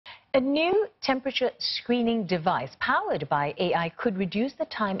A new temperature screening device powered by AI could reduce the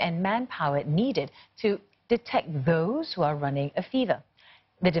time and manpower needed to detect those who are running a fever.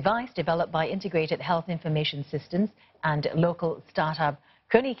 The device, developed by Integrated Health Information Systems and local startup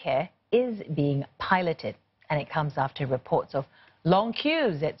Chronicare, is being piloted, and it comes after reports of long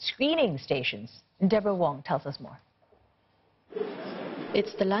queues at screening stations. Deborah Wong tells us more.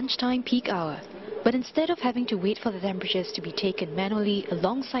 It's the lunchtime peak hour, but instead of having to wait for the temperatures to be taken manually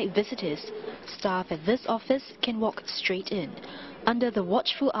alongside visitors, staff at this office can walk straight in, under the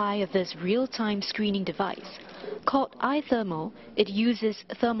watchful eye of this real-time screening device. Called iThermal, it uses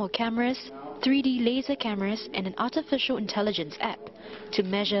thermal cameras, 3D laser cameras and an artificial intelligence app to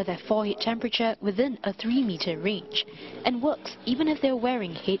measure their forehead temperature within a 3-meter range, and works even if they're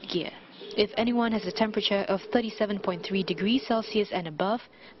wearing headgear. If anyone has a temperature of 37.3 degrees Celsius and above,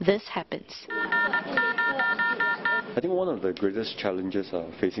 this happens. I think one of the greatest challenges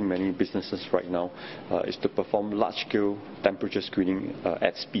facing many businesses right now is to perform large-scale temperature screening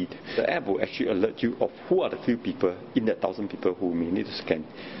at speed. The app will actually alert you of who are the few people in that 1,000 people who may need to scan.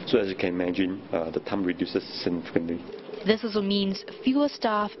 So as you can imagine, the time reduces significantly. This also means fewer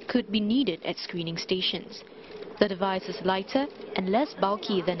staff could be needed at screening stations. The device is lighter and less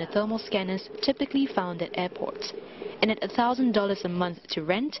bulky than the thermal scanners typically found at airports. And at $1,000 a month to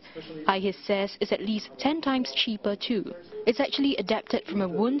rent, IHIS says it's at least 10 times cheaper too. It's actually adapted from a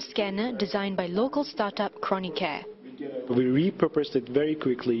wound scanner designed by local startup Chronicare. We repurposed it very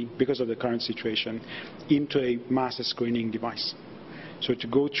quickly, because of the current situation, into a mass screening device. So to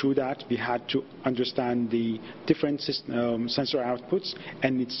go through that, we had to understand the different sensor outputs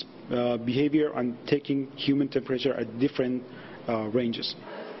and its behavior on taking human temperature at different ranges.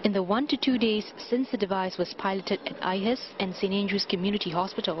 In the 1 to 2 days since the device was piloted at IHIS and St. Andrews Community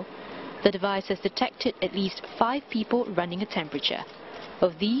Hospital, the device has detected at least 5 people running a temperature.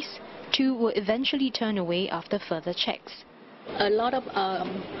 Of these, 2 were eventually turned away after further checks. A lot of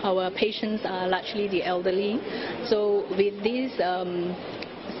our patients are largely the elderly, so with this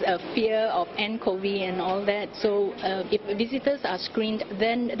fear of nCoV and all that, so if visitors are screened,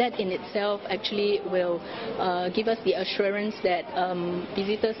 then that in itself actually will give us the assurance that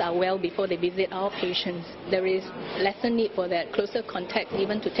visitors are well before they visit our patients. There is lesser need for that closer contact,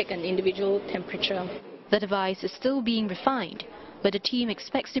 even to take an individual temperature. The device is still being refined, but the team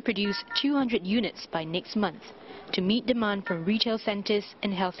expects to produce 200 units by next month to meet demand from retail centres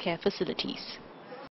and healthcare facilities.